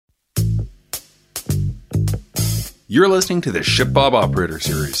You're listening to the ShipBob Operator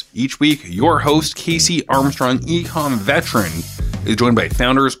Series. Each week, your host, Casey Armstrong, ecom veteran, is joined by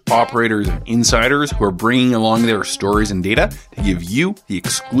founders, operators, and insiders who are bringing along their stories and data to give you the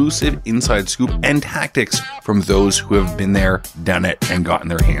exclusive inside scoop and tactics from those who have been there, done it, and gotten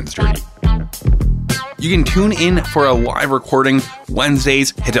their hands dirty. You can tune in for a live recording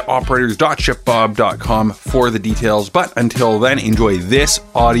Wednesdays. Head to operators.shipbob.com for the details. But until then, enjoy this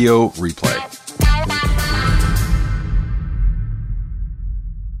audio replay.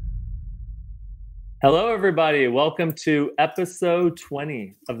 Hello, everybody. Welcome to episode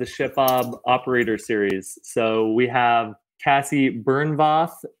 20 of the ShipBob Operator Series. So we have Cassie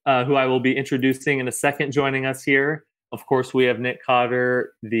Bernvoth, who I will be introducing in a second, joining us here. Of course, we have Nick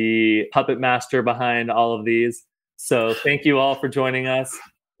Cotter, the puppet master behind all of these. So thank you all for joining us.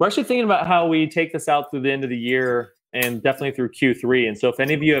 We're actually thinking about how we take this out through the end of the year and definitely through Q3. And so if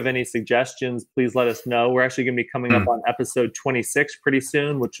any of you have any suggestions, please let us know. We're actually going to be coming up on episode 26 pretty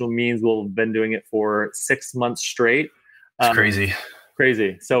soon, which means we'll have been doing it for 6 months straight. It's crazy.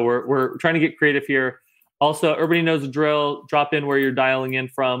 Crazy. So we're trying to get creative here. Also, everybody knows the drill. Drop in where you're dialing in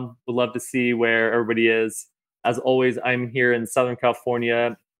from. We'd love to see where everybody is. As always, I'm here in Southern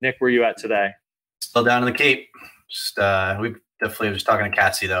California. Nick, where are you at today? Still down in the Cape. Just we definitely was talking to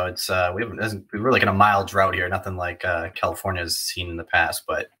Cassie though. It's we're like in a mild drought here. Nothing like California's seen in the past,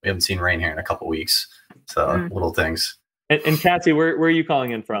 but we haven't seen rain here in a couple weeks. So little things. And Cassie, where are you calling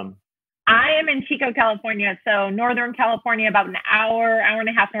in from? I am in Chico, California. So Northern California, about an hour and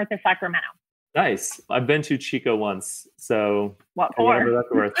a half north of Sacramento. Nice. I've been to Chico once. So what for?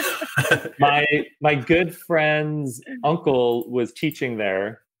 My good friend's uncle was teaching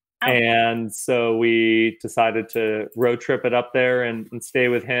there. Oh. And so we decided to road trip it up there and stay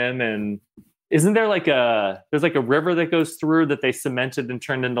with him. And isn't there there's like a river that goes through that they cemented and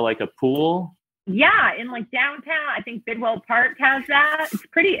turned into like a pool? Yeah, in like downtown, I think Bidwell Park has that. It's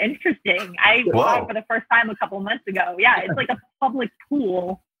pretty interesting. I saw it for the first time a couple months ago. Yeah, it's like a public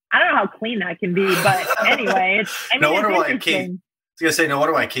pool. I don't know how clean that can be, but anyway, no wonder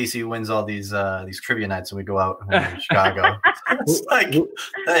why Casey wins all these trivia nights when we go out in Chicago. It's like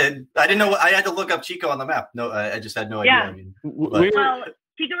I didn't know. I had to look up Chico on the map. No, I just had no idea. I mean,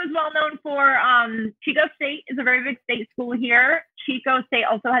 Chico is well known for Chico State is a very big state school here. Chico State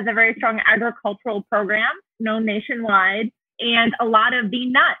also has a very strong agricultural program known nationwide, and a lot of the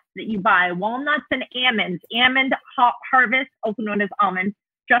nuts that you buy, walnuts and almonds. Almond harvest, also known as almonds,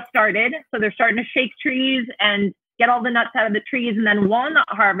 just started. So they're starting to shake trees and get all the nuts out of the trees. And then walnut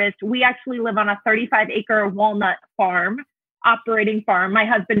harvest, we actually live on a 35-acre walnut operating farm. My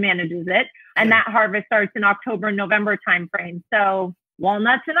husband manages it. And that harvest starts in October, November timeframe. So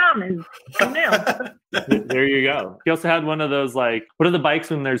walnuts and almonds. Who knew? There you go. He also had one of those, like, what are the bikes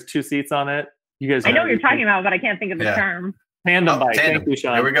when there's two seats on it? You guys I know what you're talking about, but I can't think of the term. Tandem bike. Tandem. Thank you,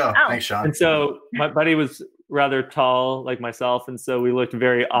 Sean. There we go. Thanks, Sean. And so my buddy was rather tall like myself, and so we looked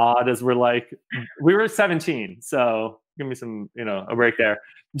very odd as we were 17, so give me some a break there.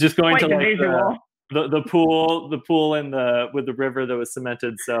 Just going to like the pool and with the river that was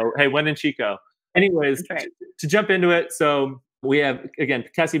cemented. So hey, when in Chico. Anyways, to jump into it, so we have again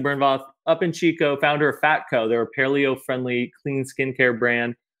Cassie Bernvoth up in Chico, founder of Fatco. They're a paleo friendly clean skincare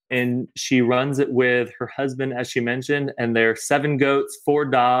brand, and she runs it with her husband, as she mentioned, and they're 7 goats, 4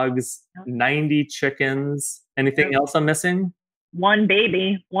 dogs, 90 chickens. Anything else I'm missing? 1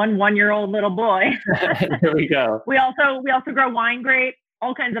 baby, 1-year-old little boy. There we go. We also grow wine grapes,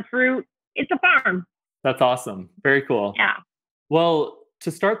 all kinds of fruit. It's a farm. That's awesome. Very cool. Yeah. Well,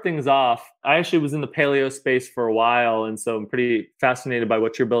 to start things off, I actually was in the paleo space for a while, and so I'm pretty fascinated by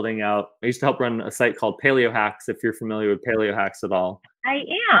what you're building out. I used to help run a site called Paleo Hacks, if you're familiar with Paleo Hacks at all. I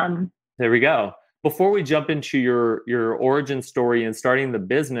am. There we go. Before we jump into your origin story and starting the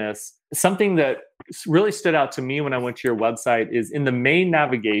business, something that really stood out to me when I went to your website is in the main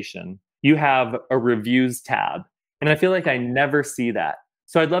navigation, you have a reviews tab. And I feel like I never see that.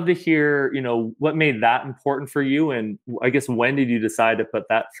 So I'd love to hear, what made that important for you? And I guess when did you decide to put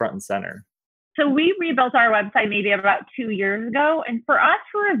that front and center? So we rebuilt our website maybe about 2 years ago. And for us,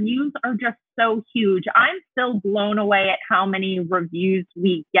 reviews are just so huge. I'm still blown away at how many reviews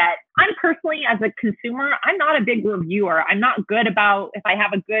we get. I'm personally, as a consumer, I'm not a big reviewer. I'm not good about if I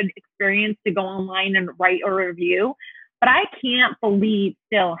have a good experience to go online and write a review. But I can't believe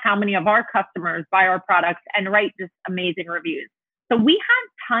still how many of our customers buy our products and write just amazing reviews. So we have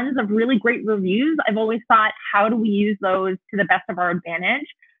tons of really great reviews. I've always thought, how do we use those to the best of our advantage?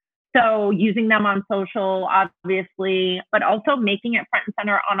 So using them on social, obviously, but also making it front and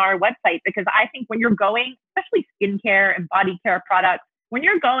center on our website, because I think when you're going, especially skincare and body care products, when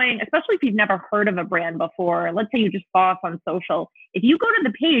you're going, especially if you've never heard of a brand before, let's say you just saw us on social, if you go to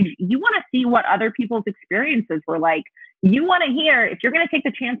the page, you want to see what other people's experiences were like. You want to hear, if you're going to take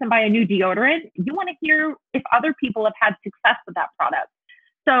the chance and buy a new deodorant, you want to hear if other people have had success with that product.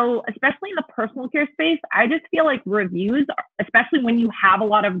 So especially in the personal care space, I just feel like reviews, especially when you have a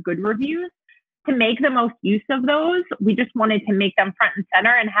lot of good reviews, to make the most use of those, we just wanted to make them front and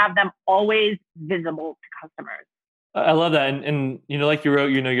center and have them always visible to customers. I love that. And like you wrote,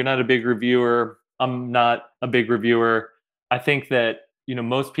 you're not a big reviewer. I'm not a big reviewer. I think that,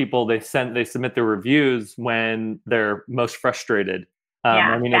 most people, they submit their reviews when they're most frustrated.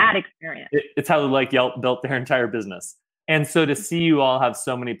 Bad experience. It's how Yelp built their entire business. And so to see you all have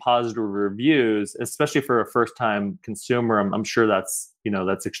so many positive reviews, especially for a first-time consumer, I'm sure that's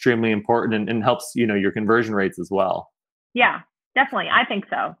extremely important and helps, your conversion rates as well. Yeah, definitely. I think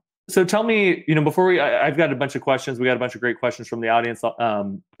so. So tell me, before I've got a bunch of questions. We got a bunch of great questions from the audience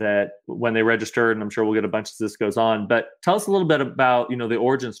that when they registered, and I'm sure we'll get a bunch as this goes on. But tell us a little bit about, the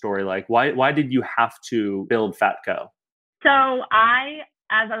origin story. Like, why did you have to build Fatco? So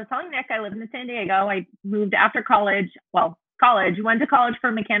as I was telling Nick, I live in San Diego. I moved after college. Went to college for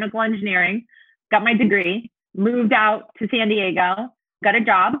mechanical engineering, got my degree, moved out to San Diego, got a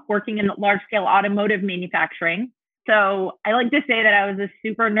job working in large-scale automotive manufacturing. So I like to say that I was a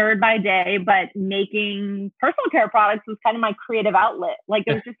super nerd by day, but making personal care products was kind of my creative outlet. Like,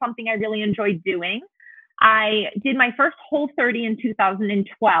 it was just something I really enjoyed doing. I did my first Whole30 in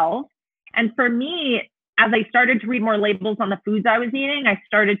 2012. And for me, as I started to read more labels on the foods I was eating, I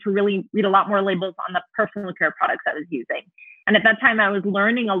started to really read a lot more labels on the personal care products I was using. And at that time, I was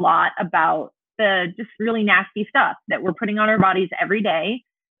learning a lot about the just really nasty stuff that we're putting on our bodies every day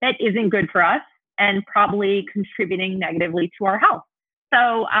that isn't good for us and probably contributing negatively to our health.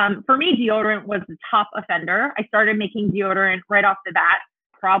 So for me, deodorant was the top offender. I started making deodorant right off the bat,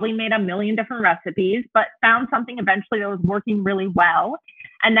 probably made a million different recipes, but found something eventually that was working really well.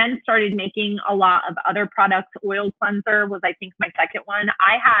 And then started making a lot of other products. Oil cleanser was, I think, my second one.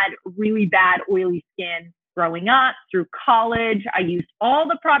 I had really bad oily skin growing up. Through college, I used all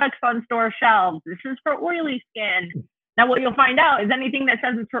the products on store shelves. This is for oily skin. Now, what you'll find out is anything that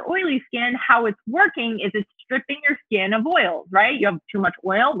says it's for oily skin, how it's working is it's stripping your skin of oils, right? You have too much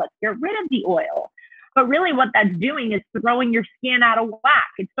oil, let's get rid of the oil. But really what that's doing is throwing your skin out of whack.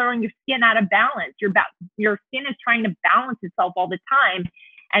 It's throwing your skin out of balance. Your skin is trying to balance itself all the time.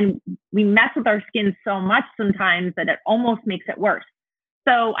 And we mess with our skin so much sometimes that it almost makes it worse.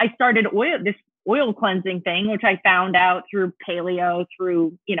 So I started this oil cleansing thing, which I found out through paleo,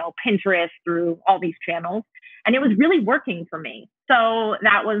 through, Pinterest, through all these channels. And it was really working for me. So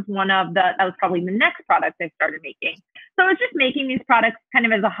that was that was probably the next product I started making. So I was just making these products kind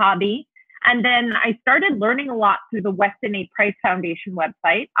of as a hobby. And then I started learning a lot through the Weston A. Price Foundation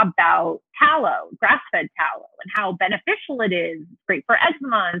website about tallow, grass-fed tallow, and how beneficial it is. It's great for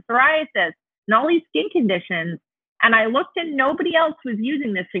eczema and psoriasis and all these skin conditions. And I looked and nobody else was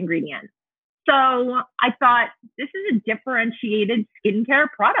using this ingredient. So I thought, this is a differentiated skincare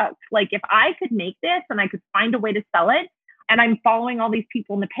product. Like, if I could make this and I could find a way to sell it, and I'm following all these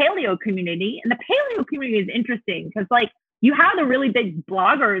people in the paleo community, and the paleo community is interesting because, you have the really big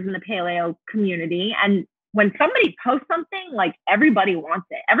bloggers in the paleo community. And when somebody posts something, everybody wants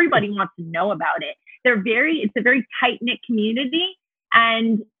it. Everybody wants to know about it. It's a very tight-knit community,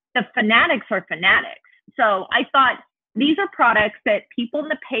 and the fanatics are fanatics. So I thought, these are products that people in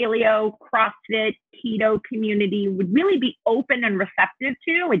the paleo, CrossFit, keto community would really be open and receptive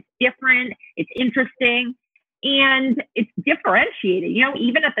to. It's different, it's interesting, and it's differentiated.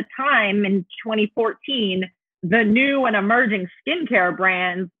 Even at the time in 2014, the new and emerging skincare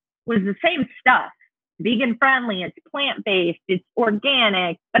brands was the same stuff. Vegan friendly, it's plant-based, it's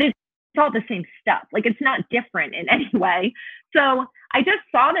organic, but it's all the same stuff. It's not different in any way. So I just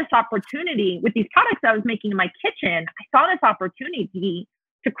saw this opportunity with these products I was making in my kitchen. I saw this opportunity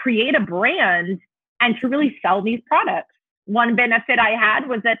to create a brand and to really sell these products. One benefit I had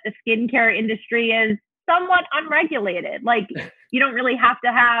was that the skincare industry is somewhat unregulated. You don't really have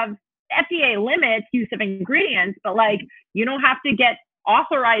to have FDA limits use of ingredients, but you don't have to get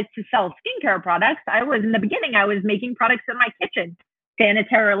authorized to sell skincare products. In the beginning, I was making products in my kitchen,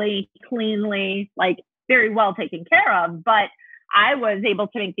 sanitarily, cleanly, very well taken care of. But I was able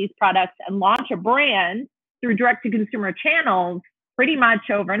to make these products and launch a brand through direct-to-consumer channels pretty much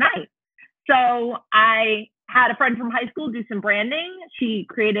overnight. So I had a friend from high school do some branding. She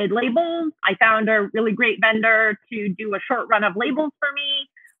created labels. I found a really great vendor to do a short run of labels for me,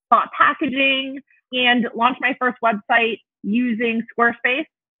 bought packaging, and launched my first website using Squarespace.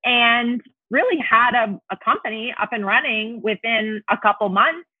 And really had a company up and running within a couple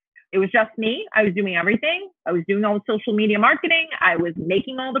months. It was just me. I was doing everything. I was doing all the social media marketing. I was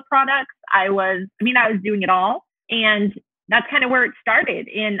making all the products. I was doing it all. And that's kind of where it started.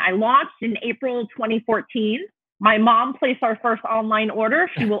 I launched in April 2014. My mom placed our first online order.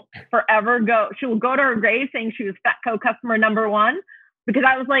 She will go to her grave saying she was Fatco customer number one, because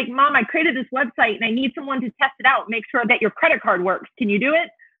I was like, Mom, I created this website and I need someone to test it out, make sure that your credit card works. Can you do it?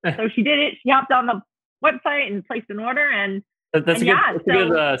 So she did it. She hopped on the website and placed an order. And that's a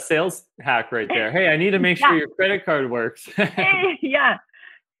good sales hack right there. Hey, I need to make sure your credit card works. Yeah.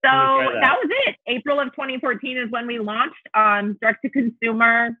 So that was it. April of 2014 is when we launched direct to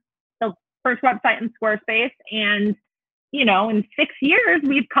consumer, the first website in Squarespace. And, in 6 years,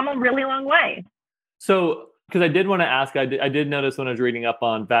 we've come a really long way. So, because I did want to ask, I did notice when I was reading up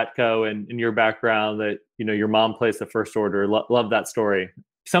on Fatco and your background that, your mom placed the first order. Love that story.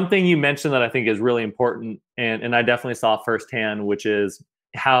 Something you mentioned that I think is really important, and I definitely saw firsthand, which is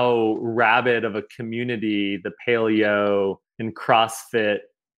how rabid of a community the paleo and CrossFit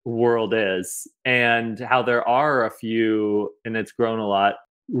world is, and how there are a few, and it's grown a lot,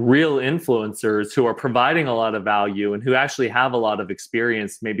 real influencers who are providing a lot of value and who actually have a lot of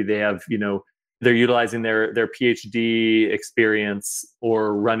experience. Maybe they have, they're utilizing their PhD experience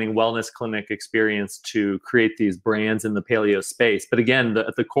or running wellness clinic experience to create these brands in the paleo space. But again,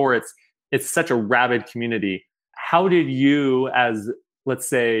 at the core, it's such a rabid community. How did you, as let's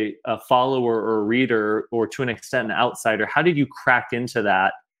say a follower or a reader, or to an extent an outsider, how did you crack into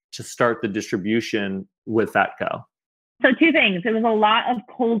that to start the distribution with Fatco? So two things. It was a lot of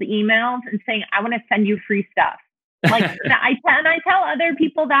cold emails and saying, I want to send you free stuff. Like I tell other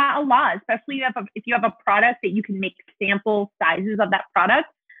people that a lot, especially if you have a product that you can make sample sizes of that product.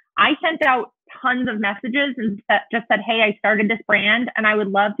 I sent out tons of messages and just said, hey, I started this brand and I would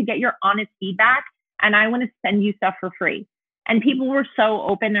love to get your honest feedback and I want to send you stuff for free. And people were so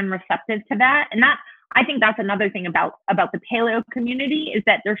open and receptive to that. And I think that's another thing about the paleo community, is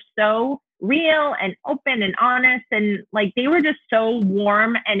that they're so real and open and honest. And like, they were just so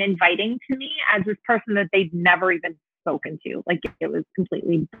warm and inviting to me as this person that they'd never even spoken to. Like, it was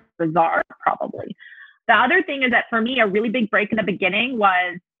completely bizarre, probably. The other thing is that for me, a really big break in the beginning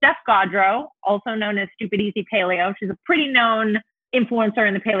was Steph Gaudreau, also known as Stupid Easy Paleo. She's a pretty known influencer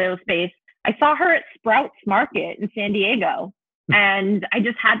in the paleo space. I saw her at Sprouts Market in San Diego. And I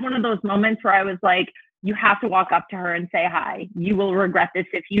just had one of those moments where I was like, you have to walk up to her and say hi. You will regret this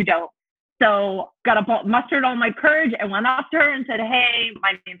if you don't. So mustered all my courage and went up to her and said, hey,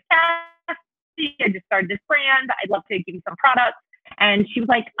 my name's Cassie. I just started this brand. I'd love to give you some products. And she was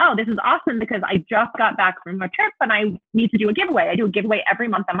like, oh, this is awesome because I just got back from a trip and I need to do a giveaway. I do a giveaway every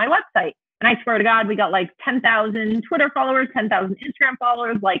month on my website. And I swear to God, we got like 10,000 Twitter followers, 10,000 Instagram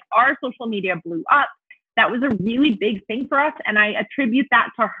followers. Like, our social media blew up. That was a really big thing for us. And I attribute that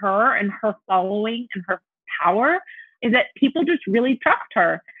to her and her following and her power, is that people just really trust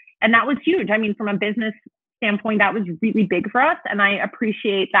her. And that was huge. I mean, from a business standpoint, that was really big for us. And I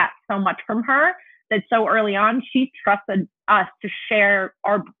appreciate that so much from her, that so early on, she trusted us to share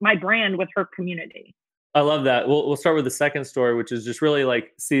my brand with her community. I love that. We'll start with the second story, which is just really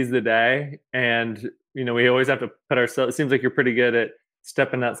like seize the day. And, we always have to put ourselves, it seems like you're pretty good at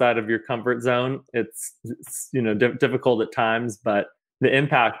stepping outside of your comfort zone. It's difficult at times, but the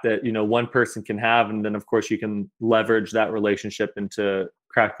impact that, one person can have, and then of course you can leverage that relationship into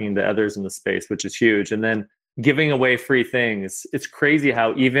cracking into others in the space, which is huge. And then giving away free things. It's crazy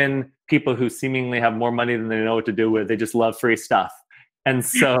how even people who seemingly have more money than they know what to do with, they just love free stuff. And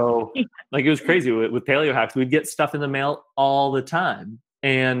so like, it was crazy with Paleo Hacks, we'd get stuff in the mail all the time.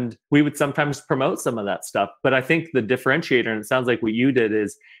 And we would sometimes promote some of that stuff. But I think the differentiator, and it sounds like what you did,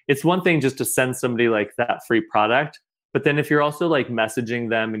 is it's one thing just to send somebody like that free product. But then if you're also like messaging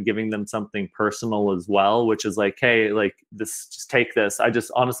them and giving them something personal as well, which is like, hey, like this, just take this. I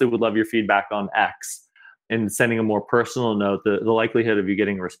just honestly would love your feedback on X, and sending a more personal note, the likelihood of you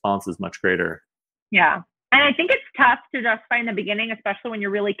getting a response is much greater. Yeah. And I think it's tough to justify in the beginning, especially when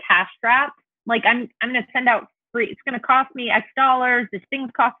you're really cash strapped. Like, I'm going to send out free. It's going to cost me X dollars. This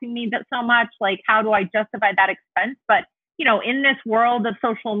thing's costing me that so much. Like, how do I justify that expense? But, in this world of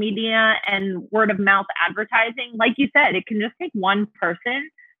social media and word of mouth advertising, like you said, it can just take one person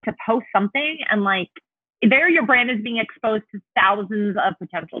to post something, and like, there your brand is being exposed to thousands of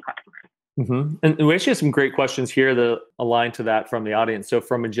potential customers. Mm-hmm. And we actually have some great questions here that align to that from the audience. So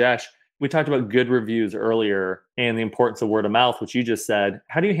from Ajesh, we talked about good reviews earlier and the importance of word of mouth, which you just said.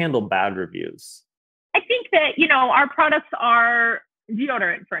 How do you handle bad reviews? I think that, our products are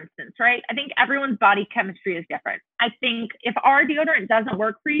deodorant, for instance, right? I think everyone's body chemistry is different. I think if our deodorant doesn't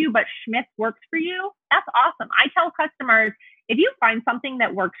work for you, but Schmidt's works for you, that's awesome. I tell customers, if you find something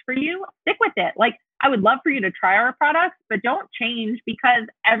that works for you, stick with it. Like, I would love for you to try our products, but don't change because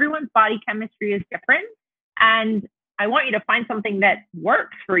everyone's body chemistry is different. And I want you to find something that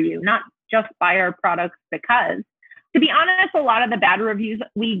works for you, not just buy our products because. To be honest, a lot of the bad reviews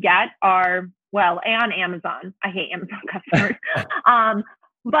we get are, well, on Amazon. I hate Amazon customers.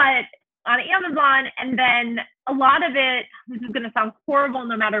 But on Amazon, and then a lot of it, this is going to sound horrible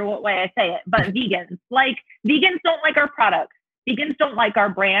no matter what way I say it, but vegans. Like, vegans don't like our products. Vegans don't like our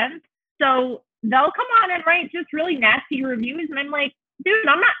brand. So they'll come on and write just really nasty reviews. And I'm like, dude,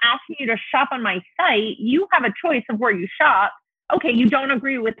 I'm not asking you to shop on my site. You have a choice of where you shop. Okay, you don't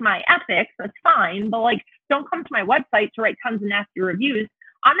agree with my ethics. That's fine. But like, don't come to my website to write tons of nasty reviews.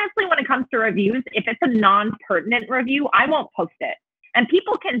 Honestly, when it comes to reviews, if it's a non-pertinent review, I won't post it. And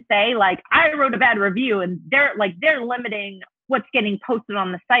people can say, like, I wrote a bad review, and they're limiting what's getting posted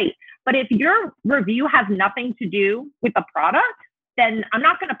on the site. But if your review has nothing to do with the product, then I'm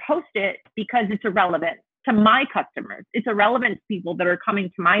not going to post it because it's irrelevant to my customers. It's irrelevant to people that are coming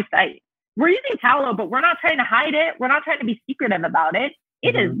to my site. We're using tallow, but we're not trying to hide it. We're not trying to be secretive about it.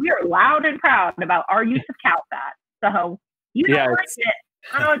 It is, we are loud and proud about our use of cow fat. So you don't like it.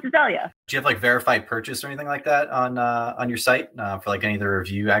 I don't know what to tell you. Do you have like verified purchase or anything like that on your site for like any of the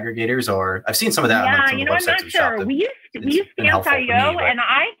review aggregators? Or I've seen some of that. Yeah, on, like, some of the I'm not sure. We use Stamps.io, and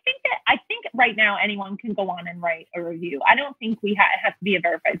I think right now anyone can go on and write a review. I don't think it has to be a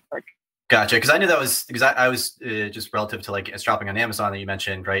verified purchase. Gotcha. Because I knew that was because I was just relative to like it's shopping on Amazon that you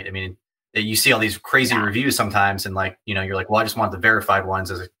mentioned, right? I mean, you see all these crazy reviews sometimes, and like, you're like, well, I just want the verified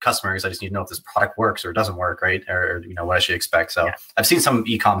ones as a customer because I just need to know if this product works or doesn't work, right? Or what I should expect. So I've seen some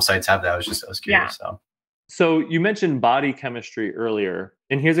e-com sites have that. I was curious. So you mentioned body chemistry earlier,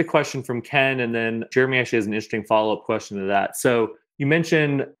 and here's a question from Ken, and then Jeremy actually has an interesting follow-up question to that. So you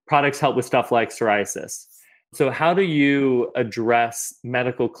mentioned products help with stuff like psoriasis. So how do you address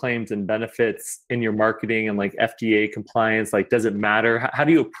medical claims and benefits in your marketing and like FDA compliance? Like, does it matter? How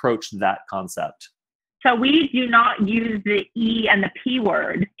do you approach that concept? So we do not use the E and the P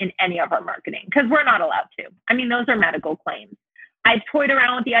word in any of our marketing because we're not allowed to. I mean, those are medical claims. I've toyed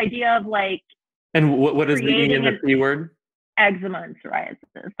around with the idea of like. And what is the E and the P word? Eczema and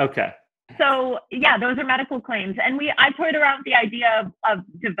psoriasis. Okay. So yeah, those are medical claims. And I toyed around with the idea of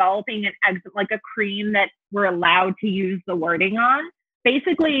developing like a cream that we're allowed to use the wording on.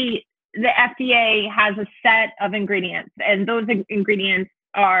 Basically, the FDA has a set of ingredients, and those ingredients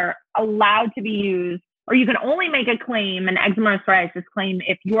are allowed to be used, or you can only make a claim, an eczema or psoriasis claim,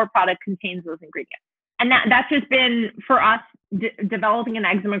 if your product contains those ingredients. And that's just been, for us, developing an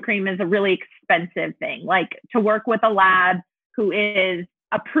eczema cream is a really expensive thing. Like, to work with a lab who is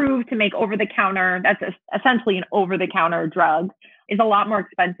approved to make over-the-counter, that's essentially an over-the-counter drug, is a lot more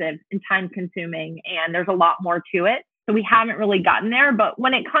expensive and time-consuming, and there's a lot more to it. So we haven't really gotten there. But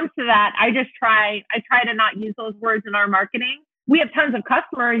when it comes to that, I try to not use those words in our marketing. We have tons of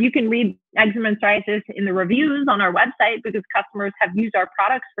customers. You can read eczema and psoriasis in the reviews on our website because customers have used our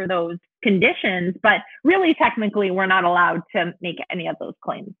products for those conditions. But really, technically, we're not allowed to make any of those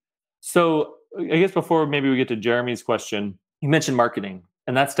claims. So I guess before maybe we get to Jeremy's question, you mentioned marketing.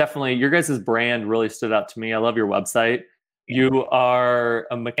 And that's definitely, your guys' brand really stood out to me. I love your website. You are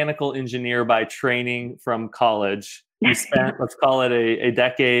a mechanical engineer by training from college. You spent, let's call it a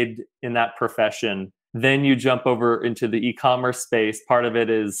decade in that profession. Then you jump over into the e-commerce space. Part of it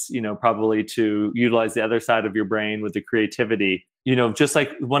is, probably to utilize the other side of your brain with the creativity. Just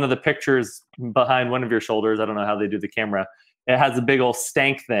like one of the pictures behind one of your shoulders, I don't know how they do the camera, it has a big old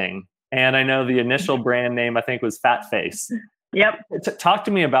stank thing. And I know the initial brand name, I think, was Fat Face. Yep. Talk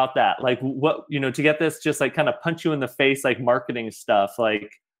to me about that. Like, what, to get this just like kind of punch you in the face, like marketing stuff,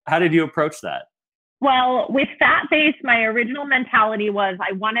 like how did you approach that? Well, with Fat Face, my original mentality was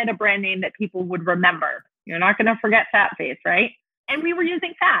I wanted a brand name that people would remember. You're not going to forget Fat Face, right? And we were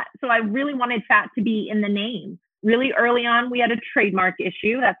using fat. So I really wanted fat to be in the name. Really early on, we had a trademark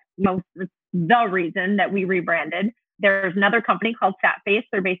issue. That's the reason that we rebranded. There's another company called Fat Face.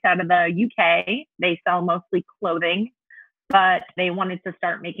 They're based out of the UK. They sell mostly clothing, but they wanted to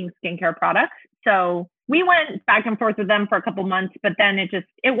start making skincare products. So we went back and forth with them for a couple months, but then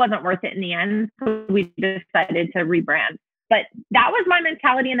it wasn't worth it in the end. So we decided to rebrand. But that was my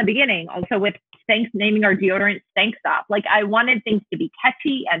mentality in the beginning. Also with naming our deodorant Stank Stop. Like, I wanted things to be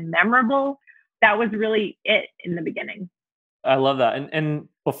catchy and memorable. That was really it in the beginning. I love that. And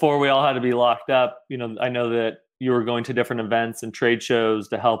before we all had to be locked up, I know that you were going to different events and trade shows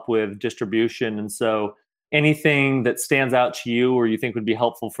to help with distribution. And so anything that stands out to you or you think would be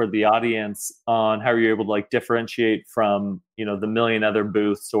helpful for the audience on how you're able to like differentiate from, the million other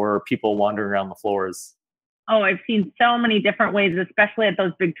booths or people wandering around the floors? Oh, I've seen so many different ways, especially at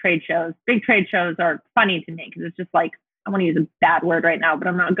those big trade shows. Big trade shows are funny to me because it's just like, I want to use a bad word right now, but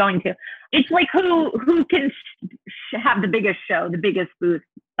I'm not going to. It's like who can have the biggest show, the biggest booth,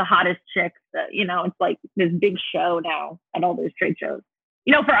 the hottest chicks. It's like this big show now at all those trade shows.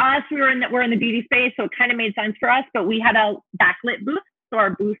 For us, we're in the beauty space, so it kind of made sense for us. But we had a backlit booth, so our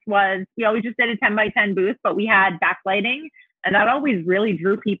booth we always just did a 10 by 10 booth, but we had backlighting, and that always really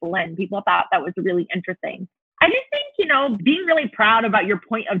drew people in. People thought that was really interesting. I just think being really proud about your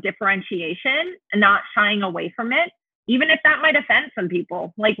point of differentiation and not shying away from it, even if that might offend some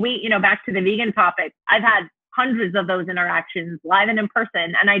people. Like back to the vegan topic, I've had hundreds of those interactions live and in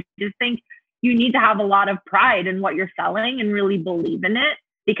person. And I just think you need to have a lot of pride in what you're selling and really believe in it,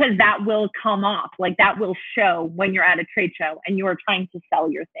 because that will come off. Like that will show when you're at a trade show and you're trying to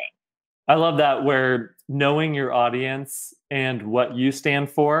sell your thing. I love that, where knowing your audience and what you stand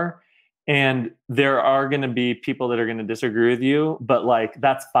for, and there are going to be people that are going to disagree with you, but like,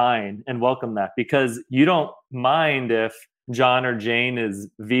 that's fine and welcome that, because you don't mind if John or Jane is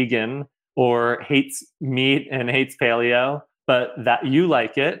vegan or hates meat and hates paleo, but that you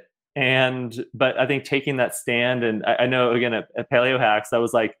like it. But I think taking that stand, and I know again at Paleo Hacks, that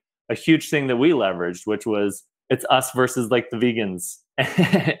was like a huge thing that we leveraged, which was it's us versus like the vegans.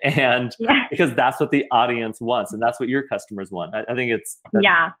 And because that's what the audience wants and that's what your customers want. I think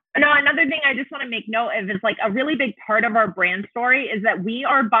yeah. No, another thing I just want to make note of is like a really big part of our brand story is that we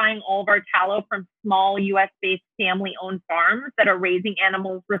are buying all of our tallow from small US-based family-owned farms that are raising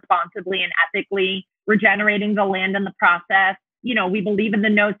animals responsibly and ethically, regenerating the land in the process. We believe in the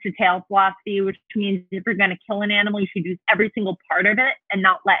nose to tail philosophy, which means if you're going to kill an animal, you should use every single part of it and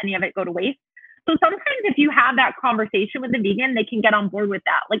not let any of it go to waste. So sometimes if you have that conversation with a vegan, they can get on board with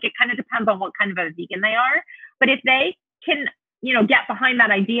that. Like it kind of depends on what kind of a vegan they are. But if they can, get behind that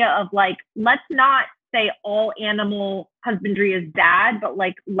idea of like, let's not say all animal husbandry is bad, but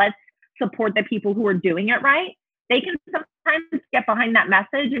like, let's support the people who are doing it right. They can sometimes get behind that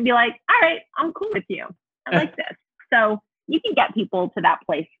message and be like, all right, I'm cool with you. I like this. So you can get people to that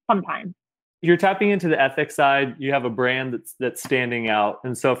place sometimes. You're tapping into the ethics side. You have a brand that's standing out.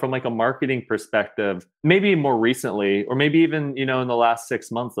 And so from like a marketing perspective, maybe more recently, or maybe even, in the last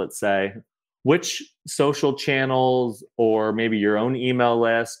 6 months, let's say, which social channels or maybe your own email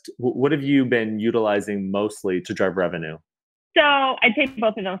list, what have you been utilizing mostly to drive revenue? So I'd say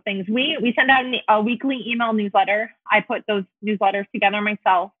both of those things. We send out a weekly email newsletter. I put those newsletters together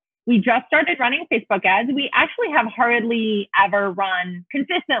myself. We just started running Facebook ads. We actually have hardly ever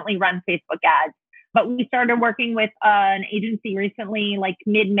consistently run Facebook ads, but we started working with an agency recently, like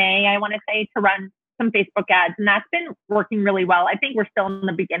mid-May, I want to say, to run some Facebook ads. And that's been working really well. I think we're still in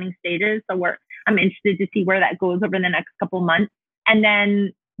the beginning stages. So I'm interested to see where that goes over the next couple of months. And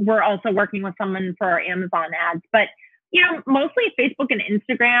then we're also working with someone for our Amazon ads. But, mostly Facebook and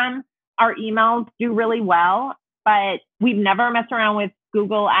Instagram, our emails do really well, but we've never messed around with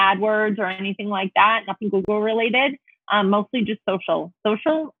Google AdWords or anything like that. Nothing Google related. Mostly just social.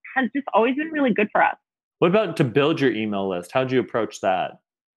 Social has just always been really good for us. What about to build your email list? How'd you approach that?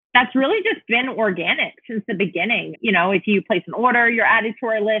 That's really just been organic since the beginning. If you place an order, you're added to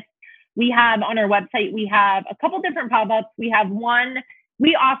our list. We have on our website, we have a couple different pop-ups. We have one,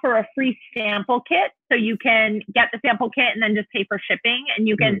 we offer a free sample kit. So you can get the sample kit and then just pay for shipping. And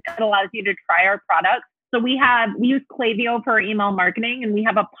it allows you to try our products. So we use Klaviyo for our email marketing, and we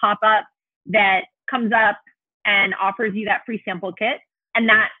have a pop-up that comes up and offers you that free sample kit. And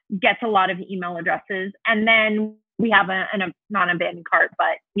that gets a lot of email addresses. And then we have not an abandoned cart,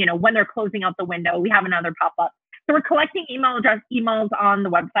 but when they're closing out the window, we have another pop-up. So we're collecting emails on the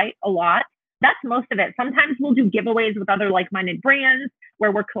website a lot. That's most of it. Sometimes we'll do giveaways with other like-minded brands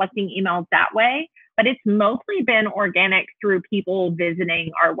where we're collecting emails that way. But it's mostly been organic through people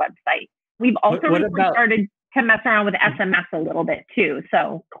visiting our website. We've also started to mess around with SMS a little bit too.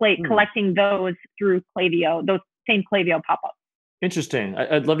 So collecting those through Klaviyo, those same Klaviyo pop-ups. Interesting.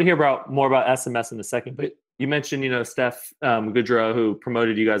 I'd love to hear more about SMS in a second, but you mentioned, Steph Goodrow, who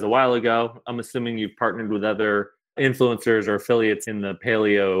promoted you guys a while ago. I'm assuming you've partnered with other influencers or affiliates in the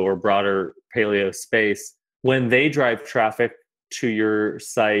paleo or broader paleo space. When they drive traffic to your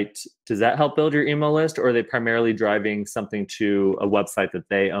site, does that help build your email list, or are they primarily driving something to a website that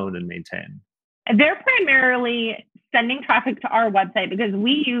they own and maintain? They're primarily sending traffic to our website because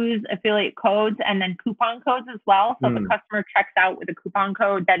we use affiliate codes and then coupon codes as well. So if the customer checks out with a coupon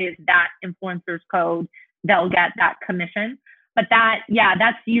code that is that influencer's code, they'll get that commission. But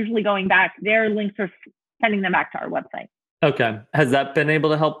that's usually going back. Their links are sending them back to our website. Okay. Has that been able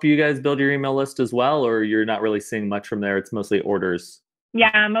to help you guys build your email list as well, or you're not really seeing much from there? It's mostly orders.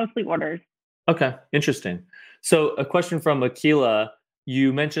 Yeah, mostly orders. Okay. Interesting. So a question from Akila.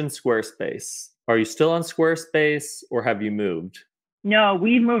 You mentioned Squarespace. Are you still on Squarespace or have you moved? No,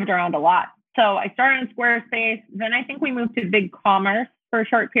 we've moved around a lot. So I started on Squarespace. Then I think we moved to BigCommerce for a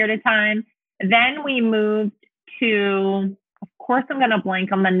short period of time. Then we moved to, of course, I'm going to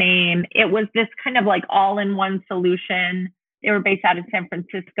blank on the name. It was this kind of like all-in-one solution. They were based out of San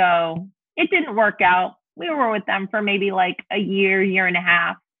Francisco. It didn't work out. We were with them for maybe like a year and a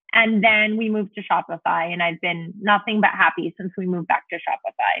half. And then we moved to Shopify, and I've been nothing but happy since we moved back to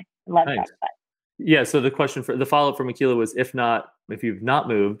Shopify. I love Shopify. Yeah. So the question for the follow-up from Akila was, if you've not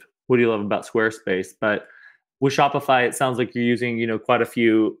moved, what do you love about Squarespace? But with Shopify, it sounds like you're using, quite a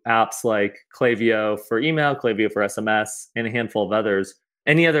few apps like Klaviyo for email, Klaviyo for SMS, and a handful of others.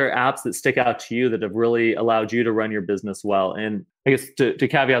 Any other apps that stick out to you that have really allowed you to run your business well? And I guess to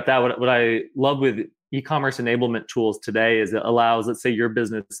caveat that, what I love with e-commerce enablement tools today is it allows, let's say your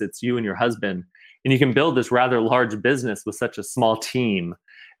business, it's you and your husband, and you can build this rather large business with such a small team.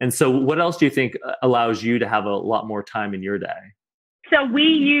 And so what else do you think allows you to have a lot more time in your day? So we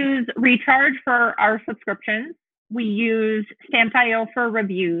use Recharge for our subscriptions. We use Stamp.io for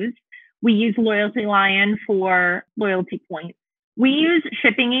reviews. We use Loyalty Lion for loyalty points. We use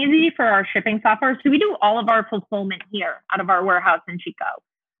Shipping Easy for our shipping software. So we do all of our fulfillment here out of our warehouse in Chico.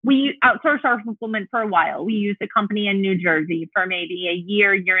 We outsourced our fulfillment for a while. We used a company in New Jersey for maybe a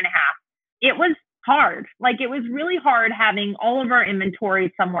year and a half. It was hard. It was really hard having all of our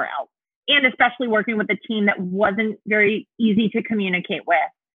inventory somewhere else. And especially working with a team that wasn't very easy to communicate with.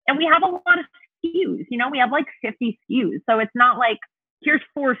 And we have a lot of SKUs, we have like 50 SKUs. So it's not like, here's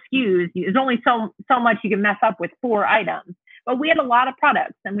 4 SKUs. There's only so much you can mess up with 4 items. But we had a lot of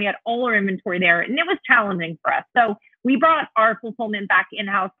products and we had all our inventory there, and it was challenging for us. So we brought our fulfillment back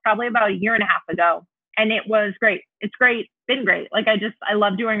in-house probably about a year and a half ago. And it was great. It's great, been great. I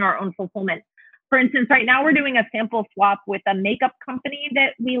love doing our own fulfillment. For instance, right now we're doing a sample swap with a makeup company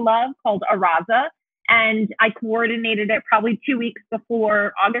that we love called Araza. And I coordinated it probably 2 weeks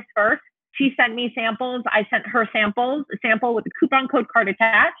before August 1st. She sent me samples. I sent her samples, a sample with a coupon code card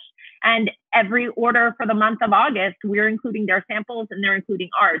attached. And every order for the month of August, we're including their samples and they're including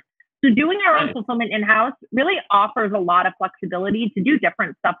ours. So doing our own fulfillment in-house really offers a lot of flexibility to do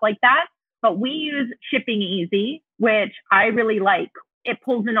different stuff like that. But we use Shipping Easy, which I really like. It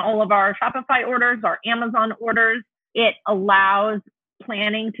pulls in all of our Shopify orders, our Amazon orders. It allows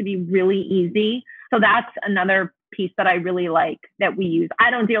planning to be really easy. So that's another piece that I really like that we use.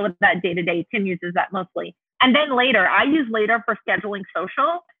 I don't deal with that day to day. Tim uses that mostly. And then Later, I use Later for scheduling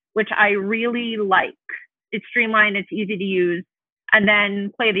social, which I really like. It's streamlined, it's easy to use. And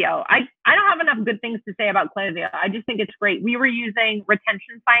then Klaviyo. I don't have enough good things to say about Klaviyo. I just think it's great. We were using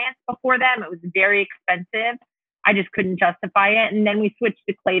Retention Science before them. It was very expensive. I just couldn't justify it. And then we switched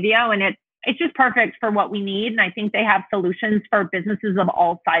to Klaviyo, and it's just perfect for what we need. And I think they have solutions for businesses of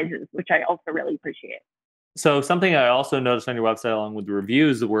all sizes, which I also really appreciate. So something I also noticed on your website along with the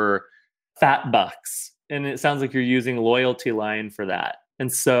reviews were fat bucks. And it sounds like you're using Loyalty Lion for that.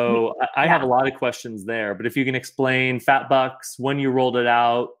 And so I have a lot of questions there, but if you can explain fat bucks, when you rolled it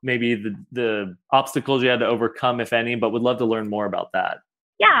out, maybe the obstacles you had to overcome, if any, but would love to learn more about that.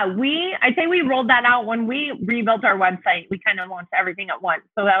 Yeah, I'd say we rolled that out when we rebuilt our website. We kind of launched everything at once.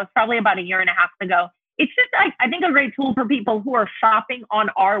 So that was probably about a year and a half ago. It's just, I think, a great tool for people who are shopping on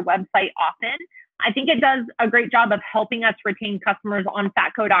our website often. I think it does a great job of helping us retain customers on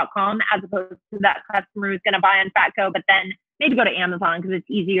fatco.com as opposed to that customer who's going to buy on Fatco, but then maybe go to Amazon because it's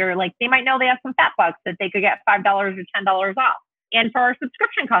easier. Like they might know they have some fat bucks that they could get $5 or $10 off. And for our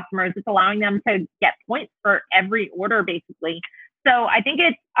subscription customers, it's allowing them to get points for every order, basically. So I think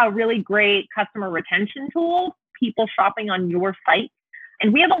it's a really great customer retention tool, people shopping on your site.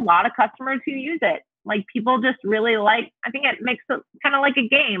 And we have a lot of customers who use it. Like people just really like, I think it makes it kind of like a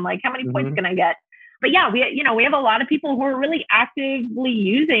game. Like how many points can I get? But yeah, we have a lot of people who are really actively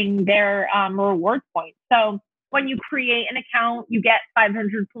using their reward points. So when you create an account, you get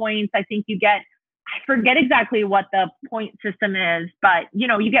 500 points. I think I forget exactly what the point system is, but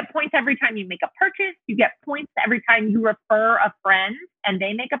you get points every time you make a purchase. You get points every time you refer a friend and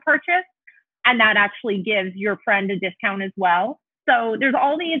they make a purchase. And that actually gives your friend a discount as well. So there's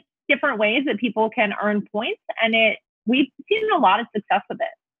all these different ways that people can earn points. And we've seen a lot of success with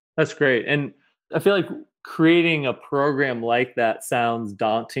it. That's great. And I feel like creating a program like that sounds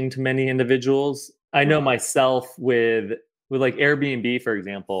daunting to many individuals. I know myself with like Airbnb, for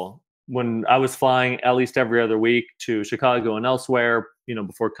example, when I was flying at least every other week to Chicago and elsewhere,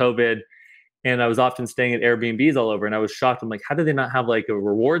 before COVID, and I was often staying at Airbnbs all over, and I was shocked. I'm like, how do they not have like a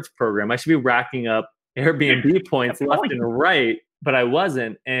rewards program? I should be racking up Airbnb points left and right, but I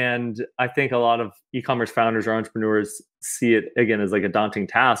wasn't. And I think a lot of e-commerce founders or entrepreneurs see it again as like a daunting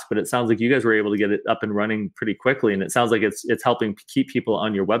task, but it sounds like you guys were able to get it up and running pretty quickly. And it sounds like it's helping keep people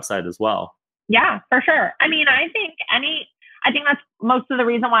on your website as well. Yeah, for sure. I mean, I think that's most of the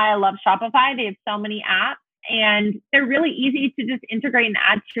reason why I love Shopify. They have so many apps and they're really easy to just integrate and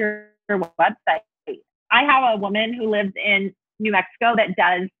add to your website. I have a woman who lives in New Mexico that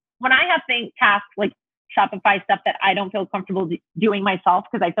does, when I have tasks like Shopify stuff that I don't feel comfortable doing myself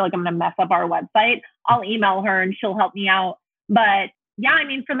because I feel like I'm going to mess up our website, I'll email her and she'll help me out. But yeah, I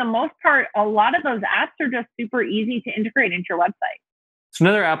mean, for the most part, a lot of those apps are just super easy to integrate into your website. So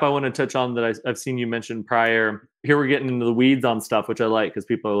another app I want to touch on that I've seen you mention prior, here we're getting into the weeds on stuff, which I like because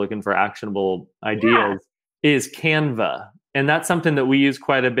people are looking for actionable ideas, is Canva. And that's something that we use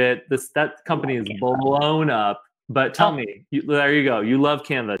quite a bit. That company is blown up. But tell me, there you go. You love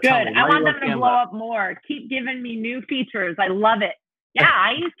Canva. Good. I want them to blow up more. Keep giving me new features. I love it. Yeah,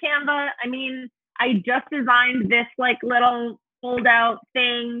 I use Canva. I mean, I just designed this like little fold out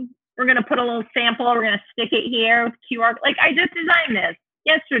thing. We're going to put a little sample. We're going to stick it here with QR. Like I just designed this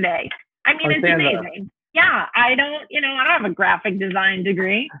yesterday. I mean, it's amazing. Yeah, I don't have a graphic design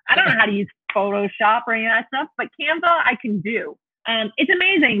degree. I don't know how to use Photoshop or any of that stuff, but Canva I can do. It's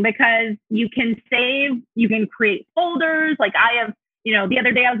amazing because you can save, you can create folders. Like I have, the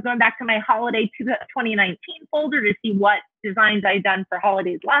other day I was going back to my holiday 2019 folder to see what designs I'd done for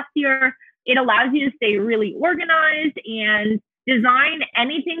holidays last year. It allows you to stay really organized and design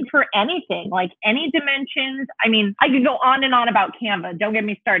anything for anything, like any dimensions. I mean, I could go on and on about Canva. Don't get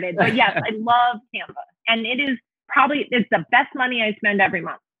me started. But yes, I love Canva. And it's the best money I spend every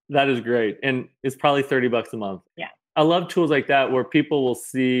month. That is great. And it's probably $30 a month. Yeah. I love tools like that where people will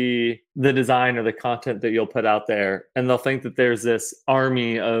see the design or the content that you'll put out there and they'll think that there's this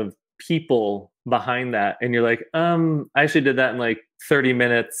army of people behind that. And you're like, I actually did that in like 30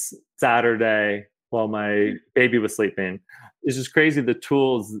 minutes Saturday while my baby was sleeping. It's just crazy the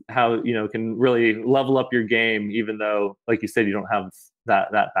tools, how, can really level up your game, even though, like you said, you don't have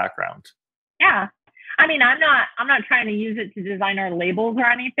that background. Yeah. I mean, I'm not trying to use it to design our labels or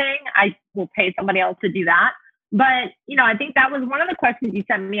anything. I will pay somebody else to do that. But, I think that was one of the questions you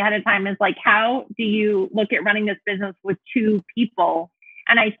sent me ahead of time is like, how do you look at running this business with two people?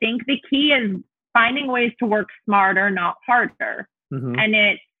 And I think the key is finding ways to work smarter, not harder. Mm-hmm.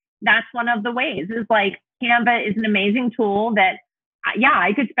 And that's one of the ways is like Canva is an amazing tool that,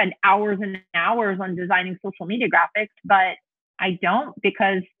 I could spend hours and hours on designing social media graphics, but I don't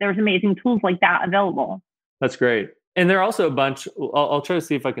because there's amazing tools like that available. That's great. And there are also a bunch, I'll try to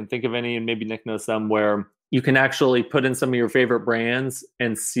see if I can think of any, and maybe Nick knows some, where you can actually put in some of your favorite brands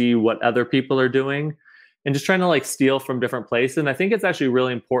and see what other people are doing and just trying to like steal from different places. And I think it's actually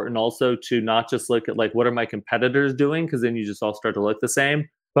really important also to not just look at like, what are my competitors doing? Because then you just all start to look the same,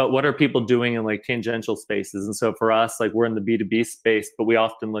 but what are people doing in like tangential spaces? And so for us, like we're in the B2B space, but we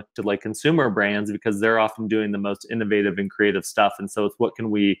often look to like consumer brands because they're often doing the most innovative and creative stuff. And so it's what can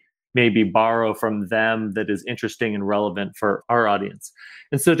we maybe borrow from them that is interesting and relevant for our audience.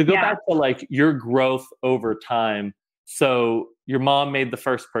 And so to go back to like your growth over time. So your mom made the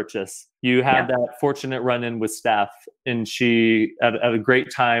first purchase. You had that fortunate run-in with Steph, and she at a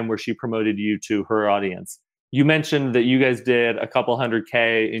great time where she promoted you to her audience. You mentioned that you guys did a couple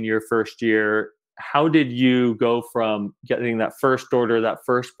 $100K in your first year. How did you go from getting that first order, that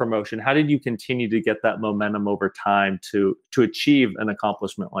first promotion? How did you continue to get that momentum over time to achieve an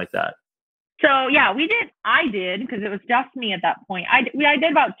accomplishment like that? So yeah, I did because it was just me at that point. I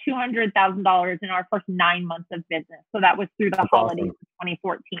did about $200,000 in our first 9 months of business. So that was through the holidays of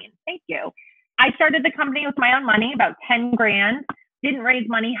 2014. Thank you. I started the company with my own money, about 10 grand. Didn't raise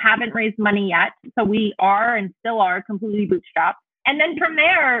money, haven't raised money yet. So we are and still are completely bootstrapped. And then from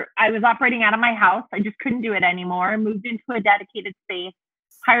there, I was operating out of my house. I just couldn't do it anymore. Moved into a dedicated space,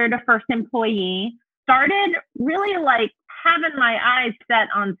 hired a first employee, started really like having my eyes set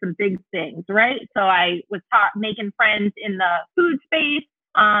on some big things, right? So I was making friends in the food space.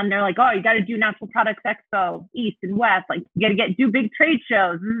 They're like, oh, you got to do Natural Products Expo, East and West. Like you got to do big trade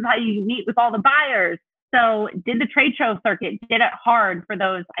shows. This is how you meet with all the buyers. So did the trade show circuit, did it hard for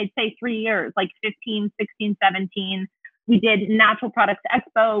those, I'd say 3 years, like 15, 16, 17. We did Natural Products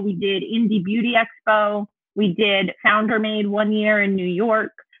Expo. We did Indie Beauty Expo. We did Founder Made 1 year in New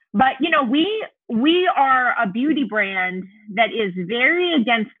York. But, we are a beauty brand that is very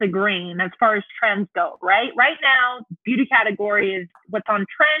against the grain as far as trends go, right? Right now, beauty category is what's on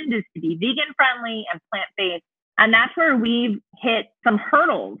trend is to be vegan friendly and plant-based. And that's where we've hit some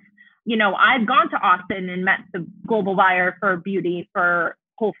hurdles. I've gone to Austin and met the global buyer for beauty for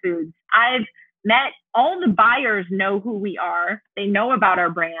Whole Foods. I've met all the buyers know who we are. They know about our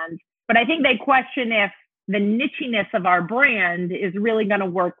brand, but I think they question if the nichiness of our brand is really going to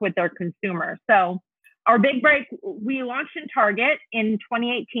work with their consumer. So our big break, we launched in Target in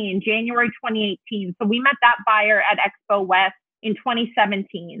 2018, January 2018. So we met that buyer at Expo West in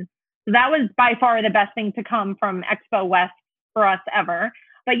 2017. So that was by far the best thing to come from Expo West for us ever.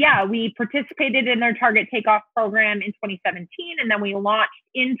 But yeah, we participated in their Target Takeoff program in 2017, and then we launched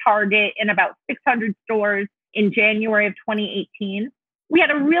in Target in about 600 stores in January of 2018. We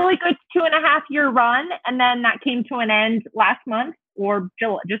had a really good 2.5-year run, and then that came to an end last month, or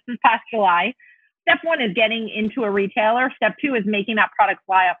just this past July. Step one is getting into a retailer. Step two is making that product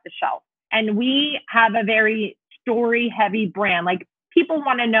fly off the shelf. And we have a very story-heavy brand. Like, people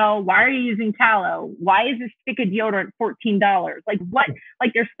want to know, why are you using tallow? Why is this stick of deodorant $14?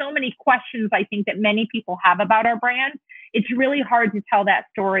 There's so many questions I think that many people have about our brand. It's really hard to tell that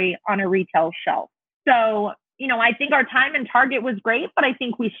story on a retail shelf. So, I think our time in Target was great, but I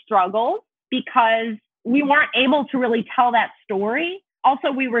think we struggled because we weren't able to really tell that story.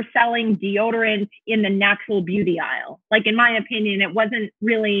 Also, we were selling deodorant in the natural beauty aisle. Like, in my opinion, it wasn't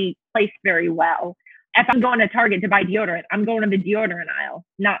really placed very well. If I'm going to Target to buy deodorant, I'm going to the deodorant aisle,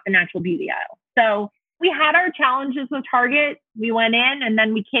 not the natural beauty aisle. So we had our challenges with Target. We went in and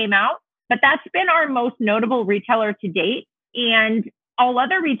then we came out, but that's been our most notable retailer to date. And all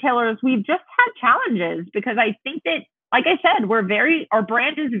other retailers, we've just had challenges because I think that, like I said, our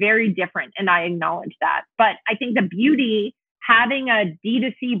brand is very different, and I acknowledge that. But I think the beauty, having a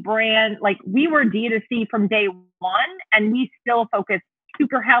D2C brand, like, we were D2C from day one, and we still focus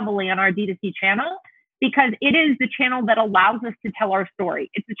super heavily on our D2C channel because it is the channel that allows us to tell our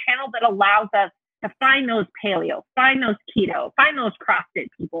story. It's the channel that allows us to find those paleo, find those keto, find those CrossFit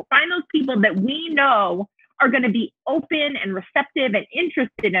people, find those people that we know are going to be open and receptive and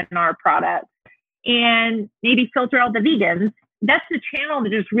interested in our products, and maybe filter out the vegans. That's the channel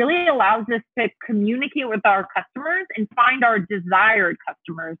that just really allows us to communicate with our customers and find our desired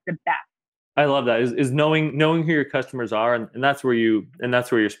customers the best. I love that is knowing who your customers are, and that's where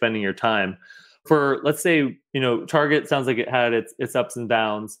you're spending your time. For, let's say, Target sounds like it had its ups and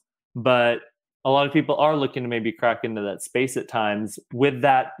downs, but a lot of people are looking to maybe crack into that space at times. With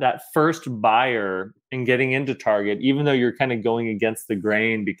that first buyer and getting into Target, even though you're kind of going against the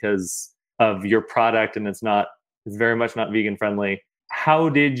grain because of your product and it's very much not vegan friendly. How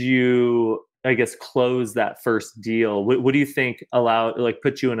did you, I guess, close that first deal? What do you think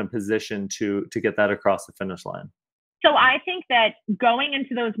put you in a position to get that across the finish line? So I think that going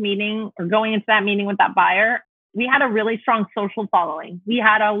into that meeting with that buyer, we had a really strong social following. We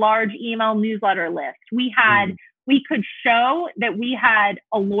had a large email newsletter list. We could show that we had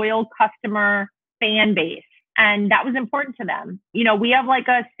a loyal customer fan base, and that was important to them. We have like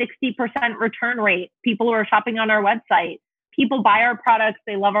a 60% return rate. People who are shopping on our website, people buy our products.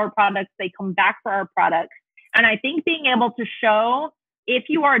 They love our products. They come back for our products. And I think being able to show, if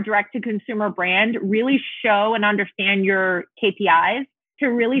you are a direct to consumer brand, really show and understand your KPIs, to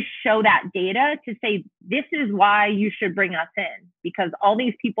really show that data to say, this is why you should bring us in, because all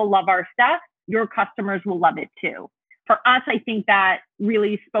these people love our stuff. Your customers will love it too. For us, I think that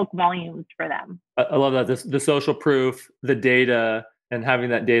really spoke volumes for them. I love that. The social proof, the data, and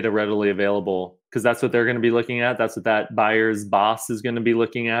having that data readily available, because that's what they're going to be looking at. That's what that buyer's boss is going to be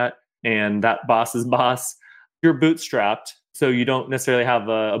looking at. And that boss's boss, you're bootstrapped. So you don't necessarily have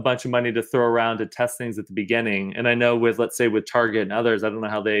a bunch of money to throw around to test things at the beginning. And I know let's say with Target and others, I don't know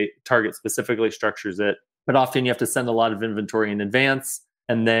how Target specifically structures it, but often you have to send a lot of inventory in advance,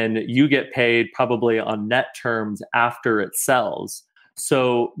 and then you get paid probably on net terms after it sells.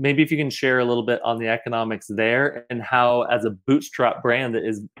 So maybe if you can share a little bit on the economics there, and how, as a bootstrap brand that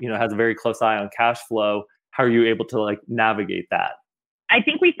is, has a very close eye on cash flow, how are you able to navigate that? I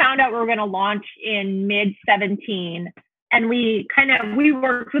think we found out we were going to launch in mid-17. And we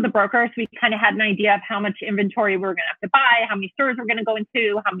worked with a broker, so we kind of had an idea of how much inventory we were going to have to buy, how many stores we're going to go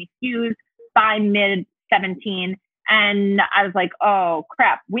into, how many SKUs by mid-17. And I was like, oh,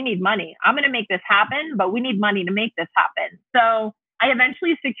 crap, we need money. I'm going to make this happen, but we need money to make this happen. So I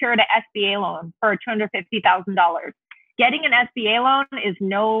eventually secured an SBA loan for $250,000. Getting an SBA loan is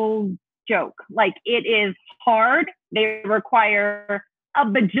no joke. It is hard. They require a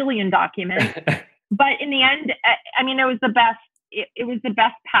bajillion documents. But in the end, it was the best. It was the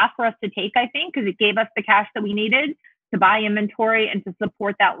best path for us to take, I think, because it gave us the cash that we needed to buy inventory and to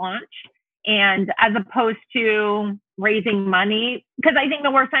support that launch. And as opposed to raising money, because I think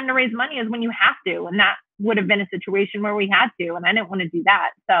the worst time to raise money is when you have to, and that would have been a situation where we had to, and I didn't want to do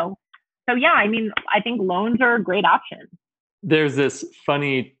that. So So yeah, I mean, I think loans are a great option. There's this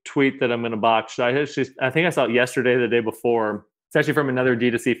funny tweet that I'm going to botch. I think I saw it yesterday, the day before. It's actually from another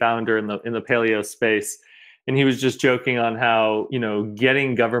D2C founder in the paleo space. And he was just joking on how,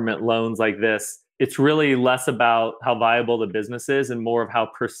 getting government loans like this, it's really less about how viable the business is and more of how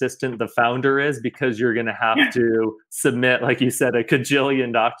persistent the founder is, because you're going to have to submit, like you said, a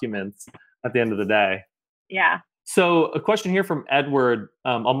cajillion documents at the end of the day. Yeah. So a question here from Edward.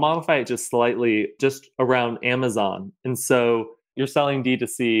 I'll modify it just slightly, just around Amazon. And so you're selling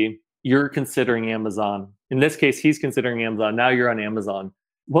D2C, you're considering Amazon. In this case, he's considering Amazon. Now you're on Amazon.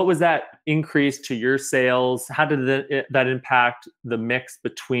 What was that increase to your sales? How did that impact the mix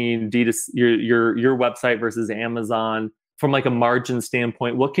between D2C, your website versus Amazon? From like a margin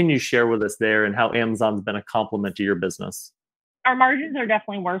standpoint, what can you share with us there, and how Amazon's been a complement to your business? Our margins are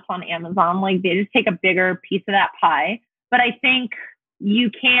definitely worse on Amazon. Like, they just take a bigger piece of that pie. But I think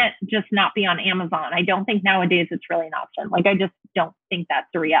you can't just not be on Amazon. I don't think nowadays it's really an option. Like, I just don't think that's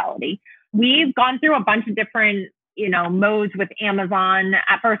the reality. We've gone through a bunch of different, modes with Amazon.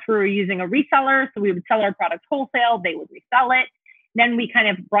 At first, we were using a reseller. So we would sell our product wholesale. They would resell it. Then we kind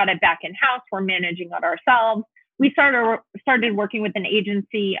of brought it back in-house. We're managing it ourselves. We started working with an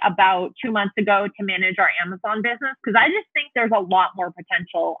agency about 2 months ago to manage our Amazon business, because I just think there's a lot more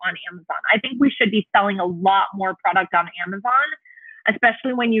potential on Amazon. I think we should be selling a lot more product on Amazon,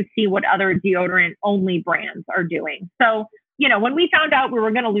 especially when you see what other deodorant-only brands are doing. So, when we found out we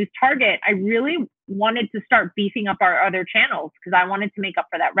were going to lose Target, I really wanted to start beefing up our other channels, because I wanted to make up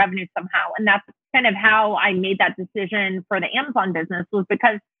for that revenue somehow. And that's kind of how I made that decision for the Amazon business, was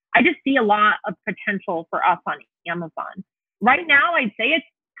because I just see a lot of potential for us on Amazon. Right now, I'd say it's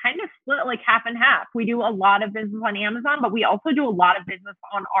kind of split like half and half. We do a lot of business on Amazon, but we also do a lot of business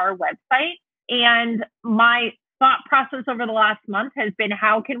on our website. And my thought process over the last month has been,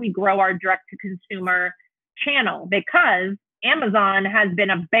 how can we grow our direct-to-consumer channel? Because Amazon has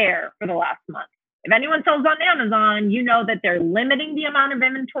been a bear for the last month. If anyone sells on Amazon, you know that they're limiting the amount of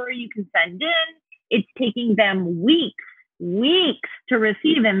inventory you can send in. It's taking them weeks to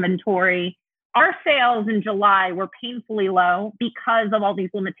receive inventory. Our sales in July were painfully low because of all these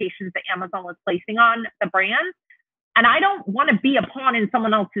limitations that Amazon was placing on the brands. And I don't want to be a pawn in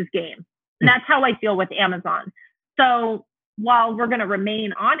someone else's game. And that's how I feel with Amazon. So while we're going to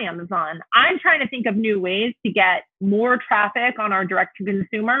remain on Amazon, I'm trying to think of new ways to get more traffic on our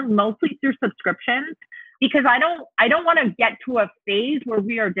direct-to-consumer, mostly through subscriptions, because I don't want to get to a phase where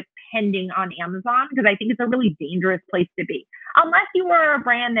we are depending on Amazon, because I think it's a really dangerous place to be. Unless you are a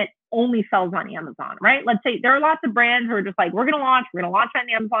brand that only sells on Amazon, right? Let's say there are lots of brands who are just like, we're going to launch on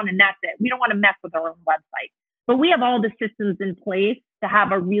Amazon, and that's it. We don't want to mess with our own website. But we have all the systems in place to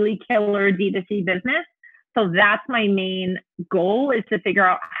have a really killer D2C business. So that's my main goal, is to figure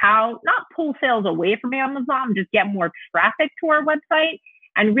out how not pull sales away from Amazon, just get more traffic to our website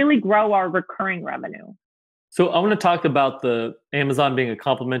and really grow our recurring revenue. So I want to talk about the Amazon being a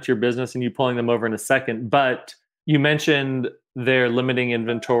complement to your business and you pulling them over in a second, but you mentioned they're limiting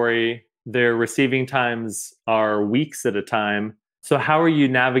inventory. Their receiving times are weeks at a time. So how are you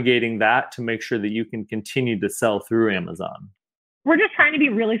navigating that to make sure that you can continue to sell through Amazon? We're just trying to be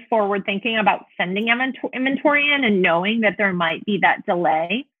really forward thinking about sending inventory in and knowing that there might be that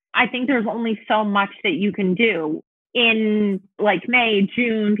delay. I think there's only so much that you can do. In like May,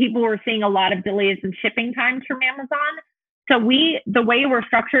 June, people were seeing a lot of delays in shipping times from Amazon. So the way we're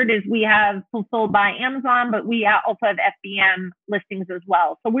structured is we have fulfilled by Amazon, but we also have FBM listings as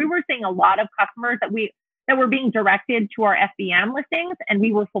well. So we were seeing a lot of customers that were being directed to our FBM listings, and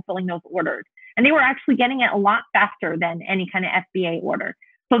we were fulfilling those orders. And they were actually getting it a lot faster than any kind of FBA order.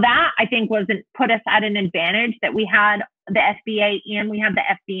 So that, I think, put us at an advantage that we had the FBA and we have the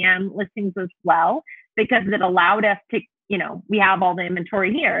FBM listings as well, because it allowed us to, we have all the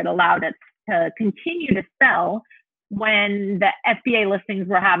inventory here. It allowed us to continue to sell when the FBA listings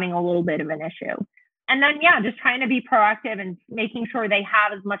were having a little bit of an issue. And then, just trying to be proactive and making sure they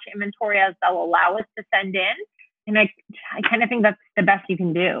have as much inventory as they'll allow us to send in. And I kind of think that's the best you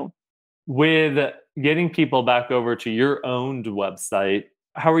can do. With getting people back over to your owned website,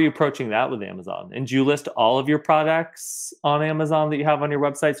 how are you approaching that with Amazon? And do you list all of your products on Amazon that you have on your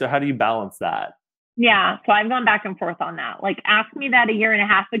website? So how do you balance that? Yeah, so I've gone back and forth on that. Like, ask me that a year and a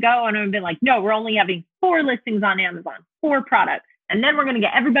half ago, and I've been like, no, we're only having 4 listings on Amazon, 4 products. And then we're going to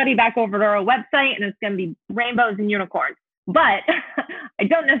get everybody back over to our website, and it's going to be rainbows and unicorns. But I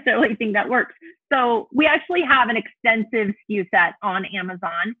don't necessarily think that works. So we actually have an extensive SKU set on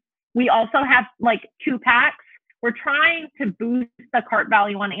Amazon. We also have like 2 packs. we're trying to boost the cart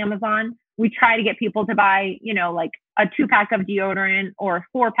value on Amazon. We try to get people to buy, like a 2-pack of deodorant or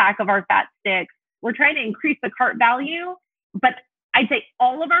a 4-pack of our fat sticks. We're trying to increase the cart value, but I'd say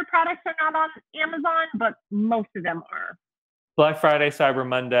all of our products are not on Amazon, but most of them are. Black Friday, Cyber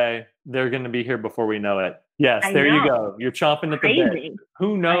Monday, they're going to be here before we know it. Yes, I there know. you go. You're chomping at the bit.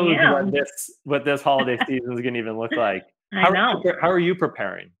 Who knows what this holiday season is going to even look like? I know. How are you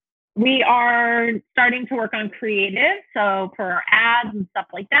preparing? We are starting to work on creative. So for our ads and stuff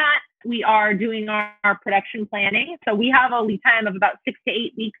like that, we are doing our production planning. So we have a lead time of about 6 to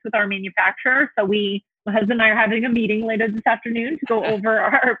 8 weeks with our manufacturer. So my husband and I are having a meeting later this afternoon to go over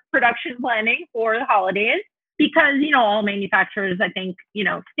our production planning for the holidays. Because, all manufacturers, I think,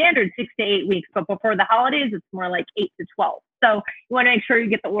 standard 6 to 8 weeks, but before the holidays, it's more like 8 to 12. So you want to make sure you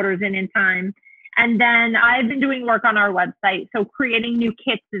get the orders in time. And then I've been doing work on our website. So creating new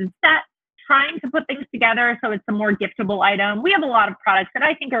kits and sets, trying to put things together so it's a more giftable item. We have a lot of products that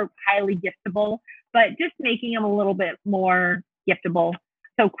I think are highly giftable, but just making them a little bit more giftable.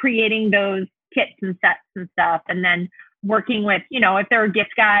 So creating those kits and sets and stuff, and then working with, if there are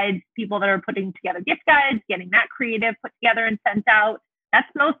gift guides, people that are putting together gift guides, getting that creative put together and sent out. That's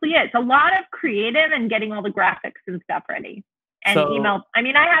mostly it. It's a lot of creative and getting all the graphics and stuff ready. And email. I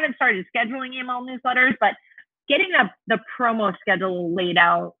mean, I haven't started scheduling email newsletters, but getting the promo schedule laid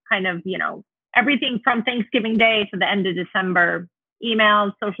out, kind of, everything from Thanksgiving Day to the end of December,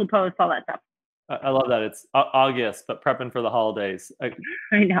 emails, social posts, all that stuff. I love that. It's August, but prepping for the holidays.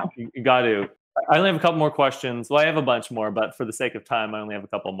 I know. You got to. I only have a couple more questions. Well, I have a bunch more, but for the sake of time, I only have a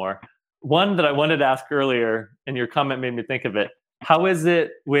couple more. One that I wanted to ask earlier, and your comment made me think of it. How is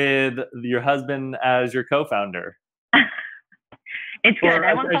it with your husband as your co-founder? It's good.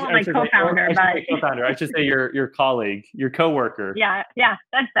 I won't call him my co-founder, but I should say your colleague, your coworker. Yeah,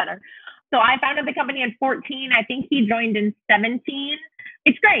 that's better. So I founded the company in 2014. I think he joined in 2017.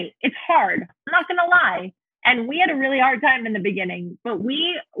 It's great. It's hard. I'm not going to lie. And we had a really hard time in the beginning, but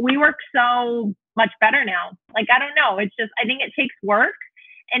we work so much better now. Like, I don't know. It's just, I think it takes work,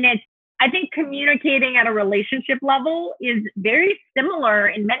 and I think communicating at a relationship level is very similar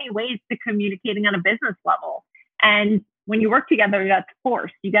in many ways to communicating on a business level. And when you work together, that's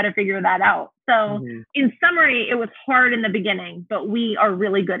forced. You got to figure that out. So in summary, it was hard in the beginning, but we are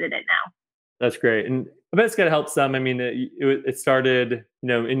really good at it now. That's great. And I bet it's going to help some. I mean, it started,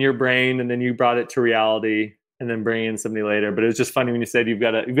 in your brain, and then you brought it to reality, and then bring in somebody later. But it was just funny when you said you've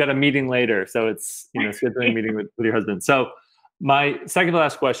got a meeting later. So it's, scheduling a meeting with your husband. So my second to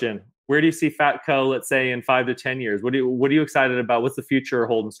last question, where do you see Fatco, let's say, in 5 to 10 years? What are you excited about? What's the future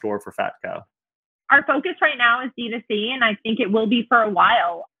hold in store for Fatco? Our focus right now is D2C, and I think it will be for a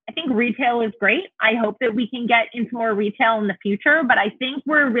while. I think retail is great. I hope that we can get into more retail in the future, but I think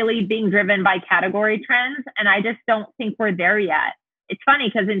we're really being driven by category trends, and I just don't think we're there yet. It's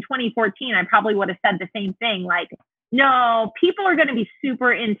funny because in 2014, I probably would have said the same thing. Like, no, people are going to be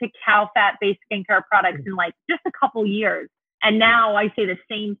super into cow fat-based skincare products in like just a couple years. And now I say the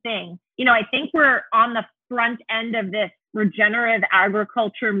same thing. I think we're on the front end of this regenerative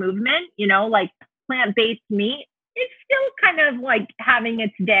agriculture movement, like plant-based meat. It's still kind of like having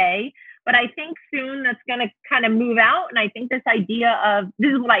its day, but I think soon that's going to kind of move out. And I think this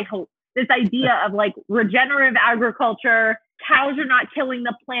is what I hope, this idea of like regenerative agriculture, cows are not killing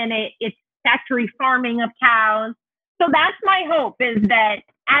the planet, it's factory farming of cows. So that's my hope, is that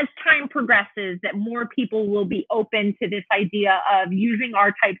as time progresses, that more people will be open to this idea of using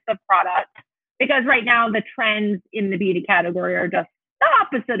our types of products. Because right now the trends in the beauty category are just the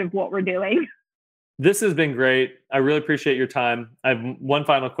opposite of what we're doing. This has been great. I really appreciate your time. I have one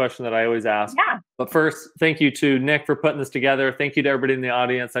final question that I always ask. Yeah. But first, thank you to Nick for putting this together. Thank you to everybody in the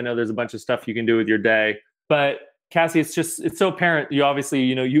audience. I know there's a bunch of stuff you can do with your day. But Cassie, it's so apparent. You obviously,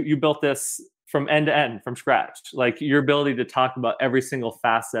 you built this from end to end, from scratch. Like, your ability to talk about every single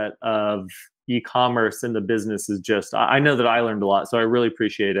facet of e-commerce in the business is just, I know that I learned a lot. So I really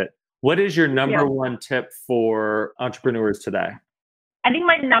appreciate it. What is your number one tip for entrepreneurs today? I think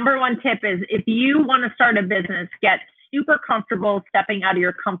my number one tip is, if you want to start a business, get super comfortable stepping out of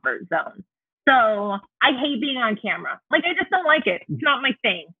your comfort zone. So I hate being on camera. Like, I just don't like it. It's not my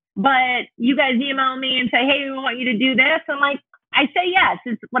thing. But you guys email me and say, hey, we want you to do this. I'm like, I say yes.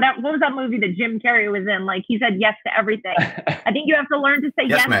 It's what was that movie that Jim Carrey was in? Like, he said yes to everything. I think you have to learn to say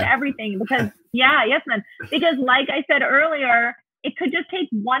yes to everything, because yes, man. Because like I said earlier, it could just take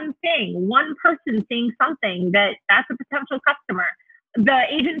one thing, one person seeing something that's a potential customer. The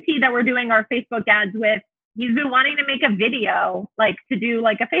agency that we're doing our Facebook ads with, he's been wanting to make a video, like to do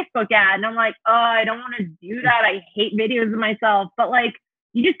like a Facebook ad. And I'm like, oh, I don't want to do that. I hate videos of myself. But like,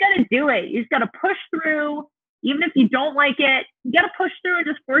 you just got to do it. You just got to push through, even if you don't like it, you got to push through and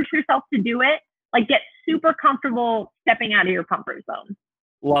just force yourself to do it. Like, get super comfortable stepping out of your comfort zone.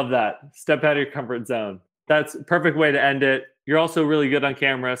 Love that. Step out of your comfort zone. That's a perfect way to end it. You're also really good on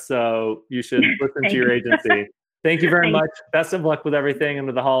camera, so you should listen to your agency. Thank you very much. Best of luck with everything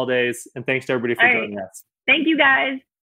into the holidays. And thanks to everybody for joining us. Thank you, guys.